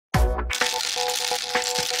What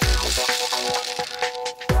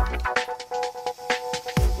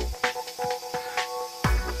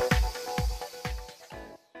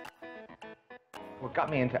got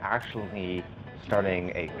me into actually starting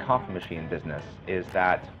a coffee machine business is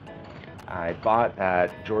that I bought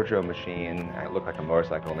that Giorgio machine, and it looked like a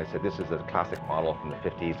motorcycle, and they said this is a classic model from the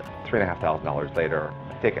 50s, $3,500 later.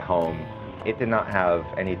 I take it home. It did not have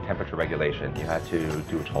any temperature regulation. You had to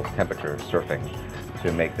do what's called temperature surfing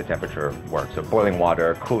to make the temperature work. So boiling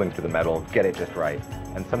water, cooling through the metal, get it just right.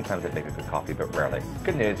 And sometimes it makes a good coffee, but rarely.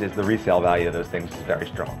 Good news is the resale value of those things is very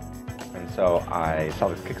strong. And so I saw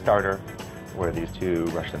this Kickstarter where these two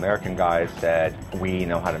Russian-American guys said, we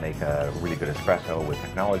know how to make a really good espresso with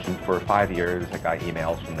technology. For 5 years, I got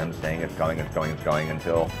emails from them saying it's going, it's going, it's going,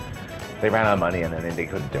 until they ran out of money and then they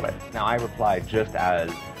couldn't do it. Now I replied just as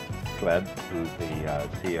Gleb, who's the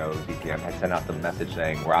CEO of ZPM, had sent out the message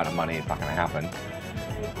saying, we're out of money, it's not gonna happen.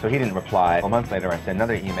 So he didn't reply. A month later, I sent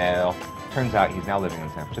another email. Turns out he's now living in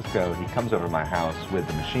San Francisco. He comes over to my house with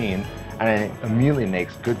the machine and it immediately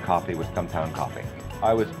makes good coffee with Stumptown coffee.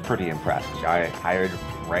 I was pretty impressed. I hired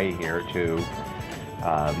Ray here to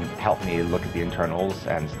help me look at the internals,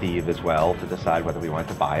 and Steve as well, to decide whether we wanted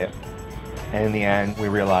to buy it. And in the end, we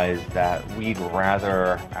realized that we'd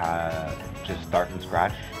rather just start from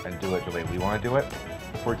scratch and do it the way we want to do it.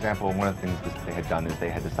 For example, one of the things that they had done is they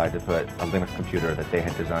had decided to put a Linux computer that they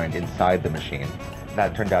had designed inside the machine.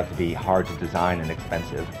 That turned out to be hard to design and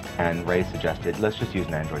expensive, and Ray suggested, let's just use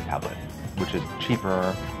an Android tablet, which is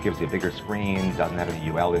cheaper, gives you a bigger screen, doesn't have any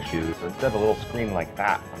UL issues. So instead of a little screen like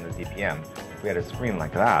that on the ZPM, we had a screen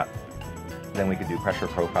like that. Then we could do pressure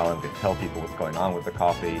profile and we could tell people what's going on with the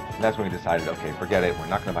coffee. And that's when we decided, okay, forget it, we're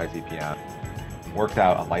not gonna buy ZPM. Worked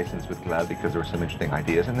out a license with Gleb because there were some interesting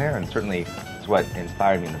ideas in there, and certainly it's what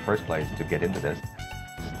inspired me in the first place to get into this.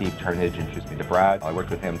 Steve Turnage introduced me to Brad. I worked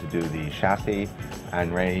with him to do the chassis,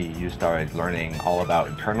 and Ray, you started learning all about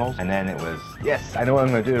internals, and then it was, yes, I know what I'm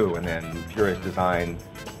going to do, and then Purist Design,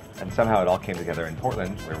 and somehow it all came together in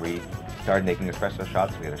Portland, where we started making espresso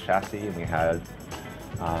shots. We had a chassis, and we had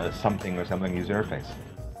something resembling user interface.